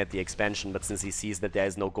happening at the expansion, but since he sees that there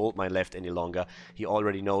is no gold mine left any longer, he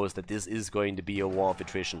already knows that this is going to be a war of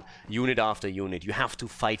attrition. Unit after unit, you have to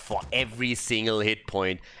fight for every single hit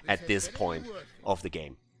point at this point of the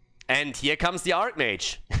game. And here comes the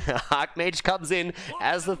Archmage. Archmage comes in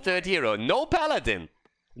as the third hero. No Paladin.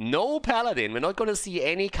 No Paladin. We're not going to see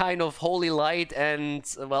any kind of holy light and,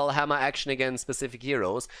 well, hammer action against specific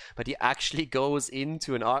heroes. But he actually goes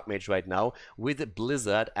into an Archmage right now with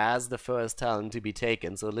Blizzard as the first talent to be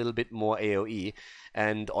taken. So a little bit more AoE.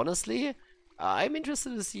 And honestly, I'm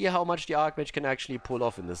interested to see how much the Archmage can actually pull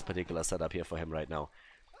off in this particular setup here for him right now.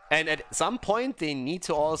 And at some point, they need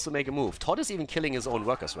to also make a move. ToD is even killing his own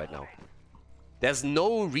workers right now. There's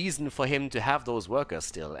no reason for him to have those workers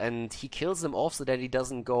still. And he kills them off so that he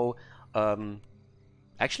doesn't go...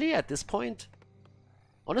 Actually, at this point...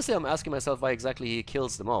 Honestly, I'm asking myself why exactly he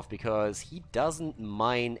kills them off. Because he doesn't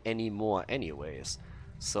mine anymore anyways.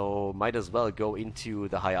 So, might as well go into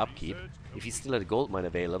the high upkeep. If he's still at a gold mine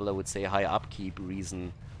available, I would say high upkeep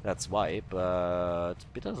reason... That's why, but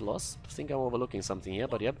Bitter's loss. I think I'm overlooking something here,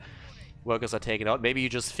 but yep. Workers are taken out. Maybe he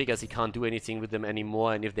just figures he can't do anything with them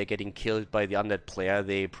anymore, and if they're getting killed by the Undead player,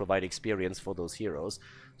 they provide experience for those heroes.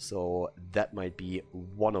 So that might be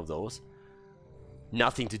one of those.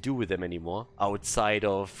 Nothing to do with them anymore, outside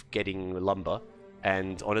of getting lumber.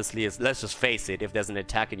 And honestly, let's just face it, if there's an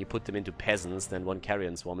attack and you put them into peasants, then one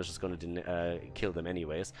carrion swarm is just going to kill them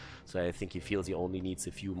anyways. So I think he feels he only needs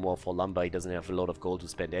a few more for lumber. He doesn't have a lot of gold to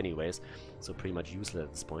spend anyways. So pretty much useless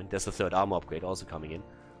at this point. There's a third armor upgrade also coming in.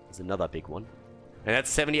 There's another big one. And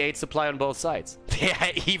that's 78 supply on both sides. They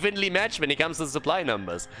are evenly matched when it comes to supply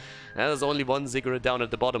numbers. And there's only one ziggurat down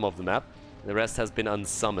at the bottom of the map. The rest has been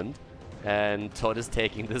unsummoned. And ToD is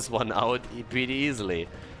taking this one out pretty easily.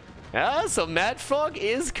 Yeah, so MadFrog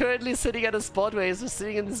is currently sitting at a spot where he's just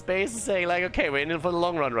sitting in this base and saying like, okay, we're in for the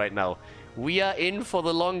long run right now. We are in for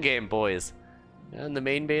the long game, boys. And the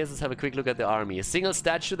main base, let's have a quick look at the army. A single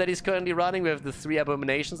statue that he's currently running. We have the 3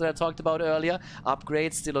 abominations that I talked about earlier.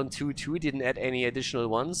 Upgrades still on 2-2, didn't add any additional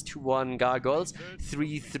ones. 2-1 gargoyles,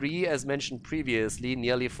 3-3 as mentioned previously,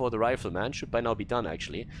 nearly for the rifleman. Should by now be done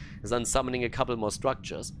actually. Is unsummoning a couple more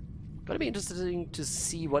structures. Gonna be interesting to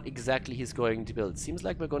see what exactly he's going to build. Seems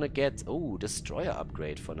like we're gonna get, oh, destroyer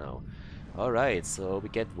upgrade for now. Alright, so we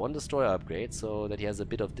get 1 destroyer upgrade, so that he has a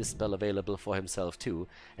bit of dispel available for himself too,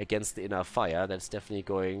 against the inner fire. That's definitely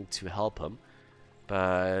going to help him.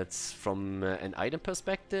 But from an item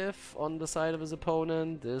perspective on the side of his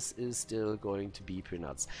opponent, this is still going to be pretty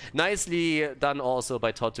nuts. Nicely done also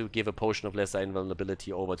by ToD to give a potion of lesser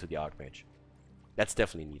invulnerability over to the Archmage. That's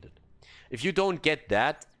definitely needed. If you don't get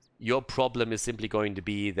that, your problem is simply going to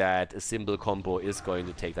be that a simple combo is going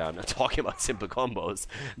to take down. I'm not talking about simple combos.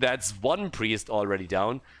 That's 1 priest already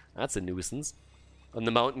down. That's a nuisance. On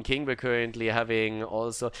the Mountain King, we're currently having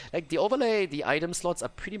also... Like, the overlay, the item slots are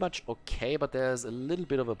pretty much okay, but there's a little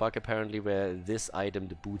bit of a bug apparently where this item,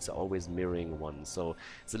 the boots, are always mirroring one. So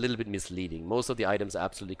it's a little bit misleading. Most of the items are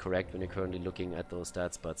absolutely correct when you're currently looking at those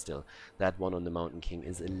stats, but still, that one on the Mountain King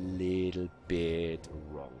is a little bit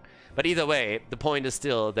wrong. But either way, the point is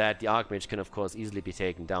still that the Archmage can of course easily be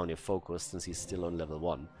taken down if focused, since he's still on level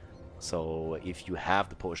 1. So if you have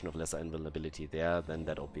the potion of lesser invulnerability there, then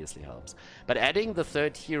that obviously helps. But adding the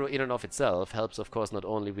 3rd hero in and of itself helps of course not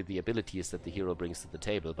only with the abilities that the hero brings to the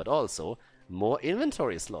table, but also more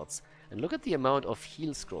inventory slots. And look at the amount of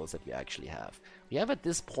heal scrolls that we actually have. We have at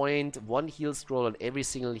this point 1 heal scroll on every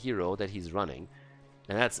single hero that he's running.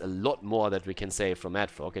 And that's a lot more that we can say from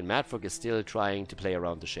MadFrog, and MadFrog is still trying to play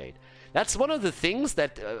around the shade. That's one of the things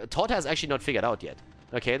that ToD has actually not figured out yet.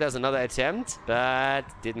 Okay, there's another attempt, but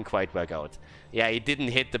didn't quite work out. Yeah, he didn't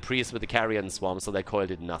hit the priest with the carrion swarm, so that coil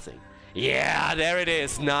did nothing. Yeah, there it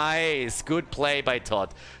is. Nice. Good play by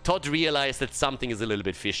ToD. ToD realized that something is a little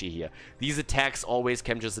bit fishy here. These attacks always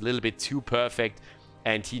came just a little bit too perfect,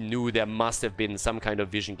 and he knew there must have been some kind of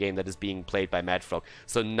vision game that is being played by MadFrog.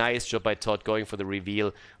 So nice job by ToD going for the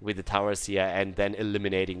reveal with the towers here and then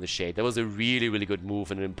eliminating the shade. That was a really, really good move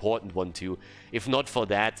and an important one too. If not for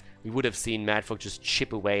that, we would have seen MadFrog just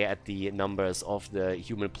chip away at the numbers of the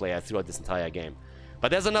human player throughout this entire game. But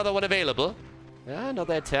there's another one available. Yeah,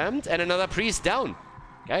 another attempt and another priest down.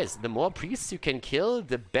 Guys, the more priests you can kill,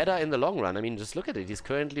 the better in the long run. I mean, just look at it. He's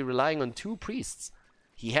currently relying on 2 priests.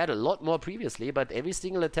 He had a lot more previously, but every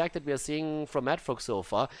single attack that we are seeing from MadFrog so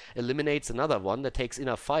far eliminates another one that takes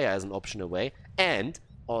Inner Fire as an option away, and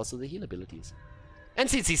also the heal abilities. And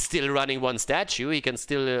since he's still running one statue, he can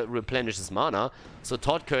still replenish his mana. So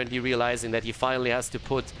ToD currently realizing that he finally has to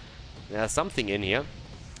put something in here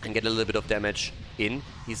and get a little bit of damage in.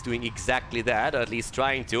 He's doing exactly that, or at least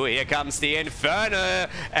trying to. Here comes the Infernal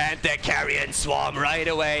and the Carrion Swarm right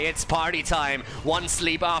away. It's party time. One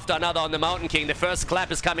sleep after another on the Mountain King. The first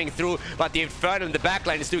clap is coming through, but the Infernal in the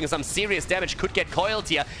backline is doing some serious damage. Could get coiled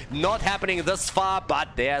here. Not happening thus far, but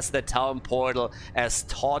there's the town portal as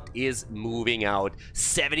ToD is moving out.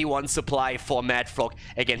 71 supply for MadFrog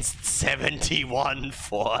against 71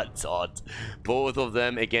 for ToD. Both of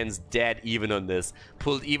them against dead even on this.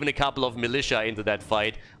 Pulled even a couple of militia into that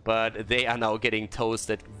fight, but they are now getting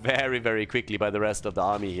toasted very, very quickly by the rest of the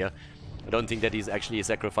army here. I don't think that he's actually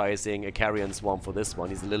sacrificing a Carrion Swarm for this one.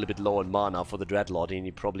 He's a little bit low on mana for the Dreadlord, and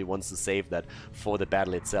he probably wants to save that for the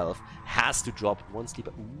battle itself. Has to drop one sleeper.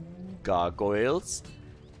 Ooh, gargoyles.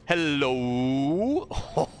 Hello.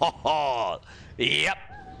 Yep,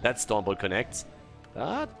 that Stormbolt connects.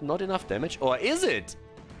 Not enough damage. Or is it?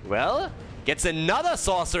 Well, gets another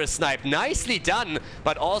Sorcerer Snipe. Nicely done,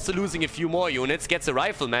 but also losing a few more units. Gets a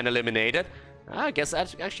Rifleman eliminated. I guess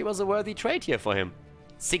that actually was a worthy trade here for him.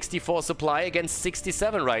 64 supply against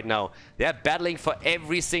 67 right now. They're battling for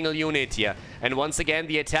every single unit here. And once again,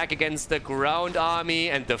 the attack against the ground army,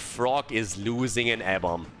 and the Frog is losing an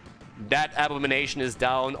Abom. That Abomination is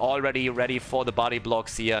down, already ready for the body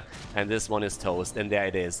blocks here. And this one is toast. And there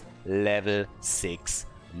it is. Level 6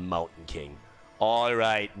 Mountain King.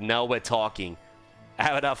 Alright, now we're talking.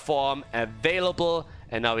 Avatar form available,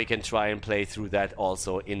 and now we can try and play through that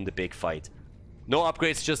also in the big fight. No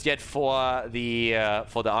upgrades just yet for the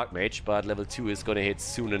Archmage, but level 2 is going to hit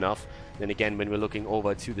soon enough. Then again, when we're looking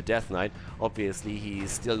over to the Death Knight, obviously he's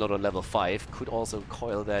still not on level 5. Could also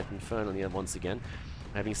coil that Infernal here once again.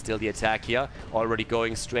 Having still the attack here, already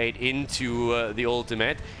going straight into the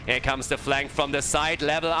ultimate. Here comes the flank from the side,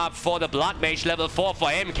 level up for the Blood Mage, level 4 for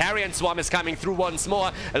him. Carrion Swarm is coming through once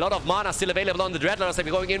more. A lot of mana still available on the Dreadlords. They're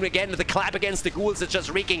going in again with the clap against the ghouls. It's just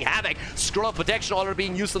wreaking havoc. Scroll of Protection already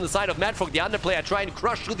being used on the side of MadFrog, the underplayer, trying to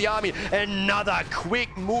crush through the army. Another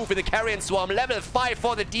quick move with the Carrion Swarm, level 5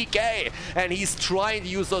 for the DK. And he's trying to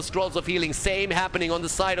use those Scrolls of Healing. Same happening on the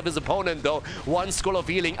side of his opponent though. One Scroll of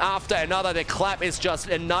Healing after another. The clap is just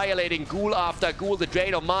annihilating ghoul after ghoul. The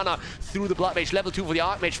drain of mana through the Blood Mage. Level 2 for the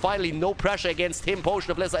Archmage. Finally, no pressure against him. Potion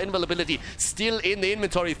of Lesser Invulnerability still in the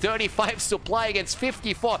inventory. 35 supply against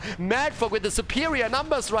 54. MadFrog with the superior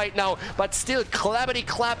numbers right now, but still clappity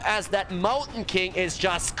clap as that Mountain King is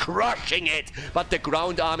just crushing it. But the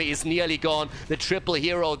ground army is nearly gone. The triple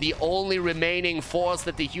hero, the only remaining force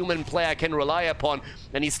that the human player can rely upon,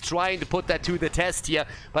 and he's trying to put that to the test here,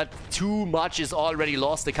 but too much is already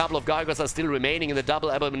lost. A couple of gargoyles are still remaining, and the double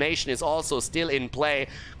Abomination is also still in play.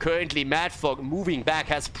 Currently, MadFrog moving back,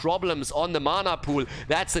 has problems on the mana pool.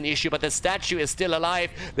 That's an issue, but the statue is still alive.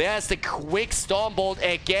 There's the quick Stormbolt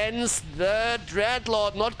against the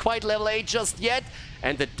Dreadlord. Not quite level 8 just yet.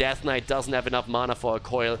 And the Death Knight doesn't have enough mana for a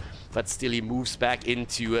coil, but still he moves back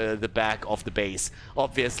into the back of the base.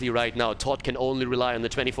 Obviously right now, ToD can only rely on the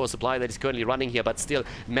 24 supply that is currently running here, but still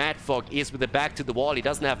MadFrog is with the back to the wall. He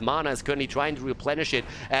doesn't have mana, is currently trying to replenish it,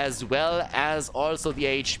 as well as also the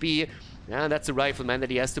HP. Yeah, that's a Rifleman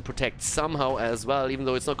that he has to protect somehow as well, even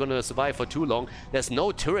though it's not going to survive for too long. There's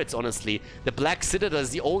no turrets, honestly. The Black Citadel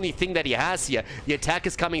is the only thing that he has here. The attack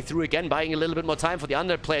is coming through again, buying a little bit more time for the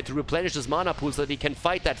underplayer to replenish his mana pool so that he can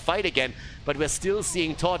fight that fight again. But we're still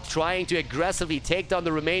seeing ToD trying to aggressively take down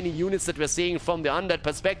the remaining units that we're seeing from the Undead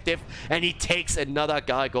perspective, and he takes another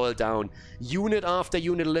gargoyle down. Unit after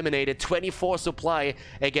unit eliminated. 24 supply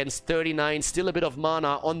against 39. Still a bit of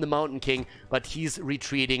mana on the Mountain King, but he's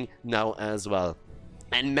retreating now as well.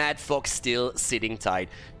 And MadFrog still sitting tight.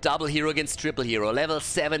 Double hero against triple hero. Level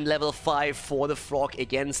 7, level 5 for the Frog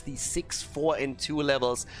against the 6, 4, and 2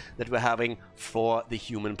 levels that we're having for the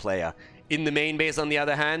human player. In the main base, on the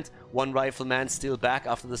other hand, one Rifleman still back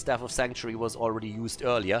after the Staff of Sanctuary was already used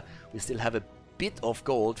earlier. We still have a bit of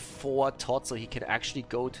gold for ToD, so he can actually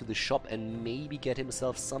go to the shop and maybe get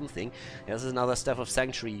himself something. There's another Staff of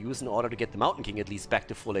Sanctuary used in order to get the Mountain King at least back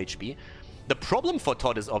to full HP. The problem for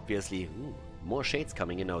ToD is obviously... more shades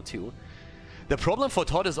coming in now too. The problem for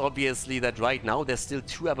ToD is obviously that right now there's still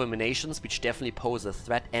 2 Abominations which definitely pose a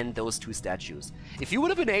threat, and those 2 statues. If you would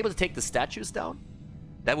have been able to take the statues down,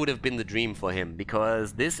 that would have been the dream for him,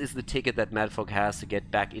 because this is the ticket that MadFrog has to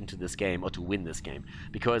get back into this game, or to win this game.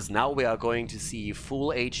 Because now we are going to see full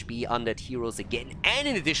HP Undead heroes again, and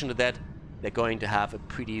in addition to that, they're going to have a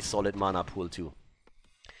pretty solid mana pool too.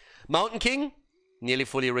 Mountain King, nearly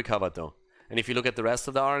fully recovered though. And if you look at the rest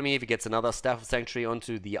of the army, if he gets another Staff of Sanctuary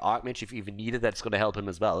onto the Archmage, if even needed, that's going to help him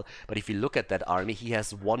as well. But if you look at that army, he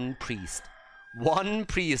has one priest. One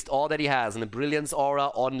priest, all that he has, and a Brilliance Aura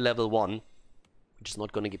on level 1. Which is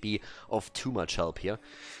not going to be of too much help here.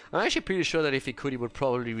 I'm actually pretty sure that if he could, he would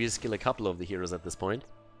probably reskill a couple of the heroes at this point.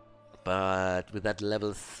 But with that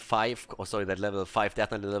level 5, or sorry, that level 5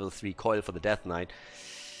 Death Knight and level 3 Coil for the Death Knight,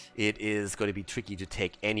 it is going to be tricky to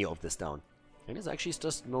take any of this down. And he's actually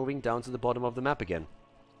just moving down to the bottom of the map again.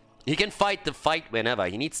 He can fight the fight whenever.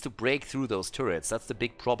 He needs to break through those turrets. That's the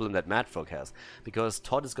big problem that MadFrog has. Because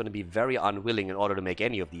ToD is going to be very unwilling in order to make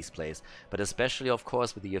any of these plays. But especially, of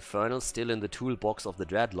course, with the Infernal still in the toolbox of the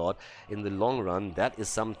Dreadlord, in the long run, that is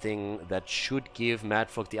something that should give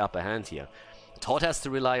MadFrog the upper hand here. ToD has to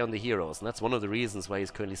rely on the heroes, and that's one of the reasons why he's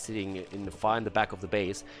currently sitting far in the back of the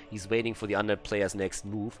base. He's waiting for the Undead player's next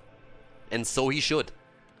move. And so he should.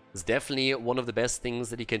 It's definitely one of the best things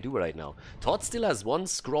that he can do right now. ToD still has one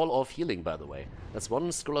scroll of healing, by the way. That's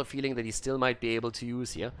one scroll of healing that he still might be able to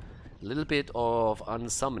use here. A little bit of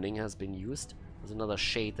unsummoning has been used. There's another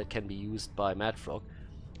shade that can be used by MadFrog.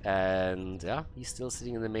 And yeah, he's still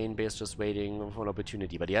sitting in the main base just waiting for an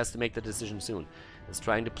opportunity. But he has to make the decision soon. He's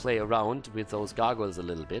trying to play around with those gargoyles a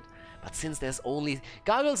little bit. But since there's only...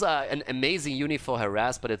 Gargoyles are an amazing unit for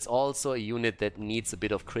harass, but it's also a unit that needs a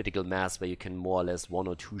bit of critical mass where you can more or less 1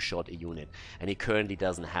 or 2 shot a unit. And he currently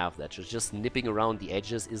doesn't have that. So just nipping around the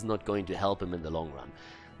edges is not going to help him in the long run.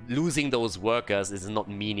 Losing those workers is not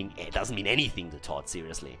meaning, it doesn't mean anything to ToD,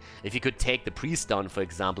 seriously. If he could take the priest down, for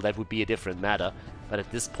example, that would be a different matter. But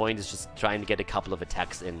at this point, he's just trying to get a couple of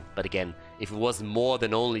attacks in. But again, if it was more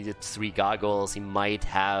than only the 3 gargoyles, he might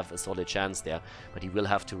have a solid chance there. But he will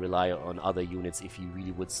have to rely on other units if he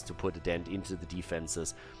really wants to put a dent into the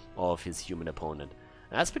defenses of his human opponent.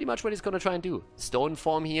 And that's pretty much what he's going to try and do. Stone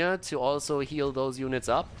form here to also heal those units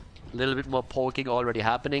up. A little bit more poking already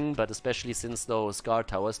happening, but especially since those guard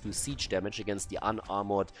towers do siege damage against the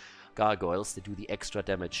unarmored gargoyles, they do the extra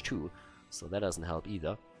damage too. So that doesn't help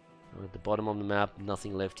either. At the bottom of the map,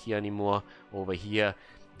 nothing left here anymore. Over here,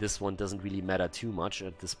 this one doesn't really matter too much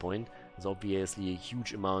at this point. There's obviously a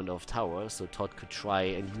huge amount of towers, so ToD could try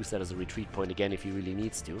and use that as a retreat point again if he really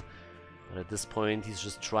needs to. But at this point, he's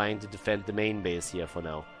just trying to defend the main base here for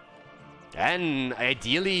now. And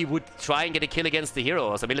ideally, he would try and get a kill against the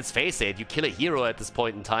heroes. I mean, let's face it, you kill a hero at this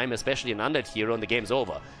point in time, especially an undead hero, and the game's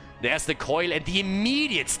over. There's the coil and the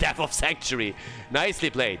immediate Staff of Sanctuary.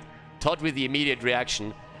 Nicely played. ToD with the immediate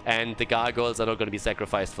reaction. And the gargoyles are not going to be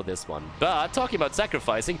sacrificed for this one. But, talking about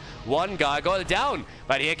sacrificing, one gargoyle down.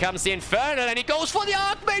 But here comes the Infernal, and he goes for the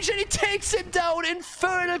Archmage, and he takes him down.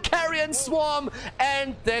 Infernal Carrion Swarm,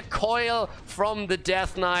 and the coil from the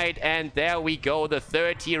Death Knight. And there we go, the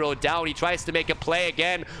 3rd hero down. He tries to make a play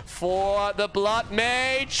again for the Blood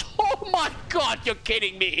Mage. Oh my god, you're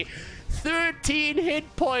kidding me. 13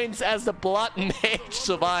 hit points as the Blood Mage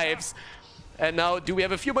survives. And now, do we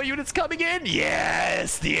have a few more units coming in?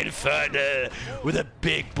 Yes, the Infernal with a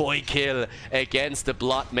big boy kill against the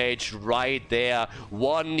Blood Mage right there.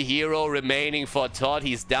 1 hero remaining for ToD.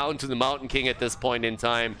 He's down to the Mountain King at this point in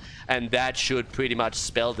time. And that should pretty much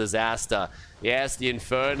spell disaster. Yes, the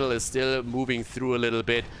Infernal is still moving through a little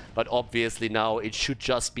bit, but obviously now it should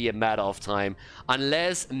just be a matter of time.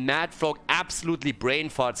 Unless MadFrog absolutely brain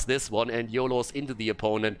farts this one and YOLOs into the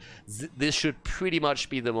opponent, this should pretty much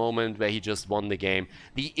be the moment where he just won the game.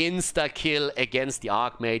 The insta-kill against the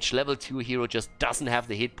Archmage. Level 2 hero just doesn't have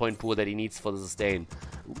the hit point pool that he needs for the sustain.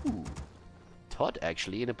 Ooh. ToD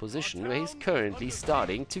actually in a position where he's currently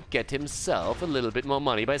starting to get himself a little bit more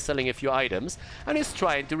money by selling a few items, and he's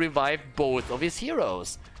trying to revive both of his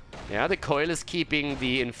heroes. Yeah, the coil is keeping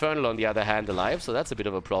the Infernal on the other hand alive, so that's a bit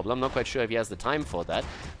of a problem. Not quite sure if he has the time for that,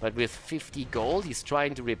 but with 50 gold he's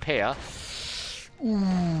trying to repair.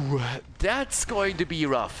 Ooh, that's going to be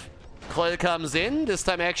rough. Coil comes in, this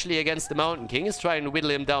time actually against the Mountain King. He's trying to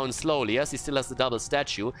whittle him down slowly as he still has the double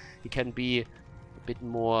statue. He can be bit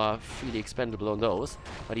more freely expendable on those,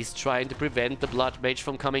 but he's trying to prevent the Blood Mage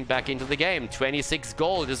from coming back into the game. 26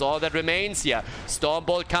 gold is all that remains here.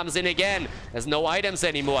 Stormbolt comes in again. There's no items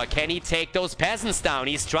anymore. Can he take those peasants down?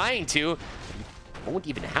 He's trying to. He won't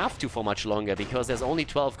even have to for much longer because there's only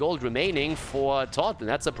 12 gold remaining for ToD, and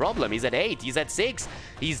that's a problem. He's at 8, he's at 6,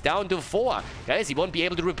 he's down to 4. Guys, he won't be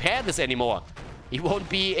able to repair this anymore. He won't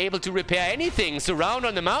be able to repair anything. Surround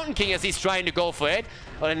on the Mountain King as he's trying to go for it.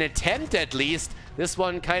 Or an attempt at least. This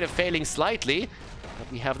one kind of failing slightly.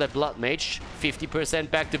 But we have that Blood Mage.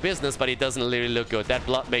 50% back to business, but it doesn't really look good. That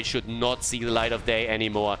Blood Mage should not see the light of day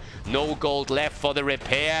anymore. No gold left for the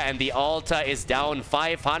repair, and the altar is down.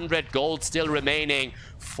 500 gold still remaining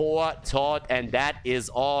for ToD, and that is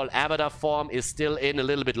all. Avatar form is still in a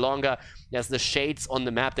little bit longer. There's the shades on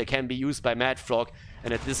the map that can be used by MadFrog,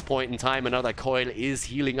 and at this point in time, another coil is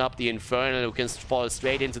healing up the Infernal, who can fall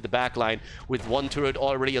straight into the backline. With one turret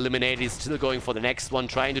already eliminated, he's still going for the next one,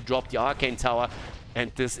 trying to drop the Arcane Tower. And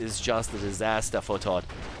this is just a disaster for ToD.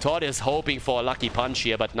 ToD is hoping for a lucky punch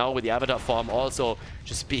here, but now with the Avatar form also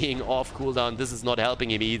just being off cooldown, this is not helping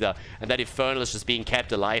him either. And that Infernal is just being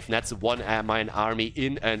kept alive, and that's one man army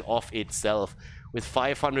in and of itself. With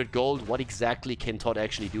 500 gold, what exactly can ToD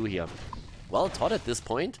actually do here? Well, ToD at this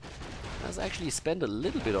point has actually spent a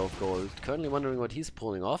little bit of gold. Currently wondering what he's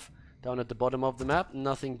pulling off. Down at the bottom of the map,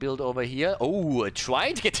 nothing built over here. Oh,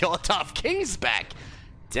 trying to get the Tough Kings back.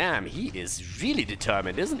 Damn, he is really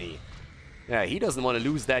determined, isn't he? Yeah, he doesn't want to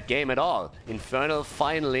lose that game at all. Infernal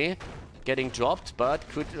finally getting dropped, but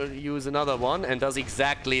could use another one, and does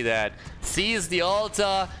exactly that. Sees the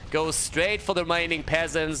altar, goes straight for the remaining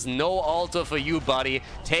peasants. No altar for you, buddy.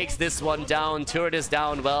 Takes this one down. Turret is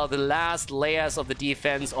down. Well, the last layers of the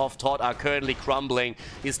defense of ToD are currently crumbling.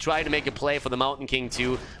 He's trying to make a play for the Mountain King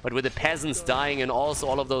too, but with the peasants dying and also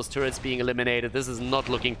all of those turrets being eliminated, this is not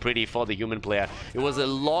looking pretty for the human player. It was a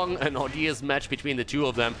long and arduous match between the two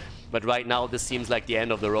of them, but right now this seems like the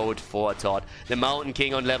end of the road for ToD. The Mountain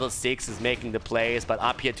King on level 6 is making the plays, but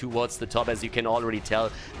up here towards the top, as you can already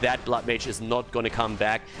tell, that Blood Mage is not going to come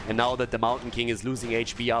back. And now that the Mountain King is losing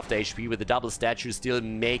HP after HP with the double statue still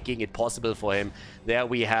making it possible for him, there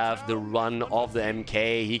we have the run of the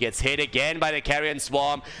MK. He gets hit again by the Carrion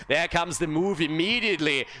Swarm. There comes the move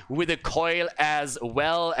immediately with a coil as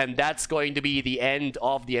well, and that's going to be the end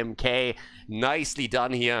of the MK. Nicely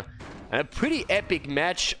done here. A pretty epic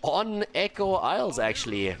match on Echo Isles,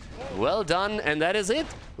 actually. Well done, and that is it.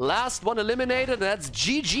 Last one eliminated, that's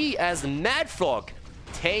GG as MadFrog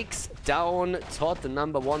takes down ToD, the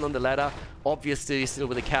 #1 on the ladder. Obviously, still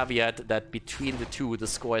with the caveat that between the two, the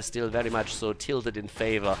score is still very much so tilted in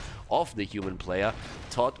favor of the human player.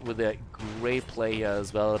 ToD with a great play here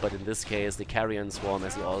as well, but in this case, the Carrion Swarm,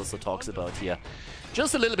 as he also talks about here,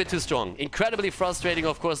 just a little bit too strong. Incredibly frustrating,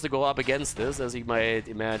 of course, to go up against this, as you might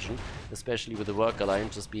imagine, especially with the Worker line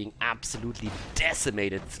just being absolutely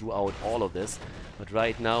decimated throughout all of this. But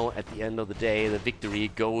right now, at the end of the day, the victory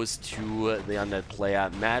goes to the Undead player.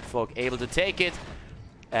 MadFrog able to take it,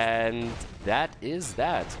 and that is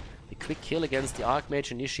that. The quick kill against the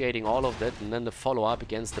Archmage, initiating all of that, and then the follow-up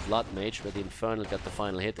against the Blood Mage, where the Infernal got the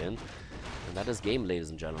final hit in. And that is game,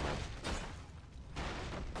 ladies and gentlemen.